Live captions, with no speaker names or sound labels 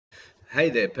Hey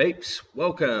there peeps,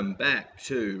 welcome back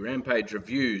to Rampage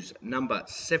Reviews number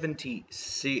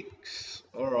 76.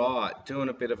 Alright, doing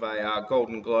a bit of a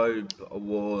Golden Globe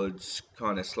Awards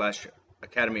kind of slash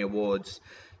Academy Awards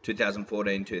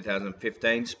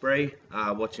 2014-2015 spree,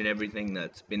 watching everything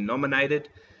that's been nominated.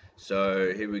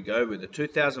 So here we go with the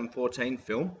 2014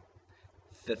 film,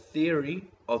 The Theory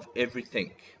of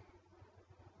Everything.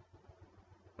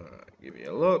 Give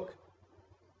you a look.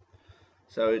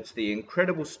 So it's the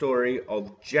incredible story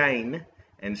of Jane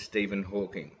and Stephen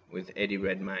Hawking with Eddie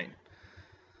Redmayne.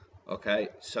 Okay,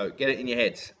 so get it in your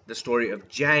heads. The story of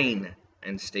Jane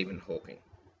and Stephen Hawking,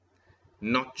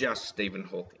 not just Stephen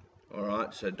Hawking. All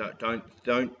right, so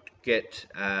don't get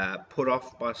put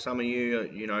off by some of you.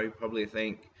 You know, probably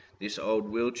think this old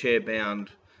wheelchair-bound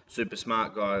super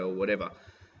smart guy or whatever.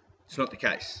 It's not the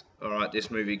case. All right, this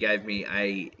movie gave me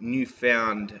a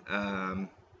newfound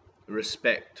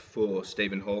respect for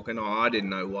Stephen Hawking. I didn't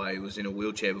know why he was in a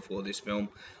wheelchair before this film.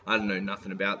 I don't know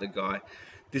nothing about the guy.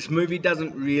 This movie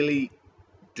doesn't really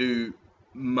do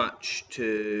much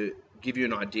to give you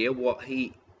an idea what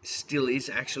he still is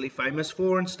actually famous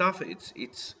for and stuff.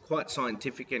 It's quite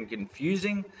scientific and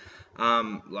confusing.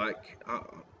 I'm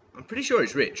pretty sure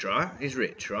he's rich, right? He's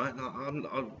rich, right?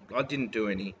 I didn't do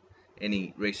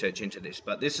any research into this,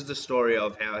 but this is the story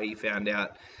of how he found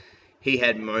out he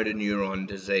had motor neuron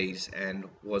disease and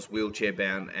was wheelchair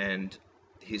bound, and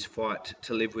his fight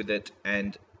to live with it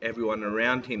and everyone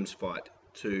around him's fight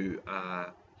to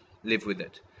live with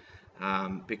it.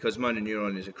 Because motor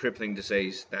neuron is a crippling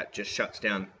disease that just shuts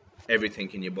down everything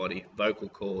in your body, vocal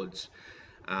cords,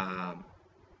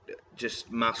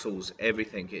 just muscles,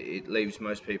 everything. It leaves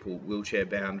most people wheelchair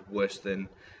bound, worse than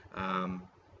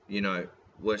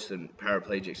worse than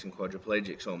paraplegics and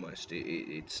quadriplegics almost.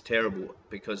 It's terrible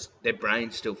because their brain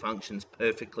still functions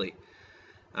perfectly.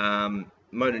 Motor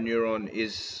neuron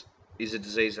is a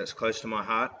disease that's close to my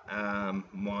heart.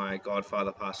 My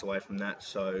godfather passed away from that,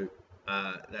 so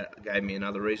that gave me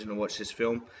another reason to watch this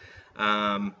film.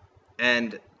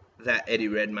 And that Eddie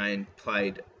Redmayne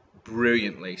played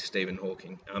brilliantly Stephen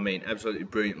Hawking. I mean, absolutely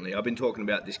brilliantly. I've been talking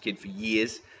about this kid for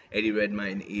years. Eddie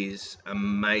Redmayne is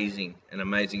amazing, an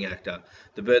amazing actor.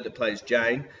 The bird that plays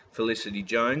Jane, Felicity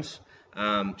Jones,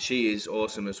 she is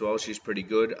awesome as well. She's pretty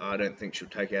good. I don't think she'll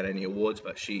take out any awards,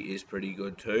 but she is pretty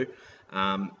good too.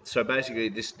 So basically,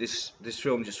 this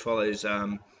film just follows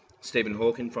Stephen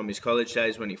Hawking from his college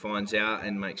days when he finds out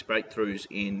and makes breakthroughs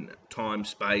in time,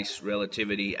 space,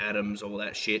 relativity, atoms, all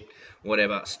that shit,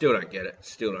 whatever. Still don't get it.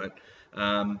 Still don't.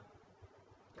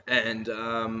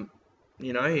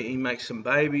 He makes some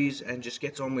babies and just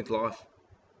gets on with life.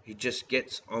 He just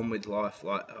gets on with life.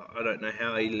 Like, I don't know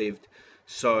how he lived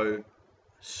so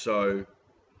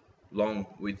long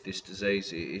with this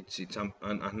disease. It's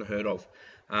unheard of.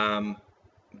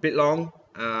 Bit long,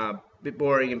 bit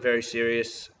boring and very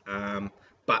serious,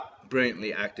 but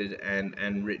brilliantly acted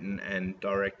and written and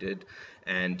directed,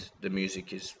 and the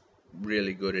music is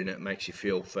really good in it. Makes you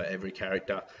feel for every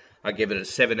character. I give it a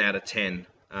 7 out of 10.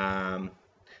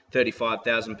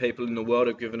 35,000 people in the world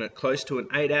have given it close to an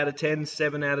 8 out of 10,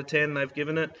 7 out of 10 they've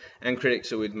given it, and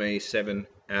critics are with me, 7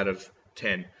 out of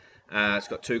 10. It's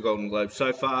got 2 Golden Globes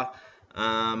so far,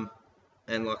 and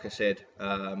like I said,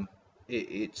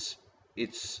 it's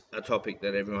a topic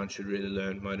that everyone should really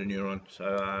learn, motor neuron.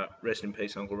 So rest in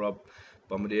peace, Uncle Rob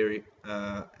Bombardieri,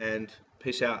 and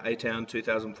peace out, A-Town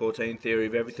 2014, Theory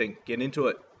of Everything. Get into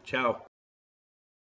it. Ciao.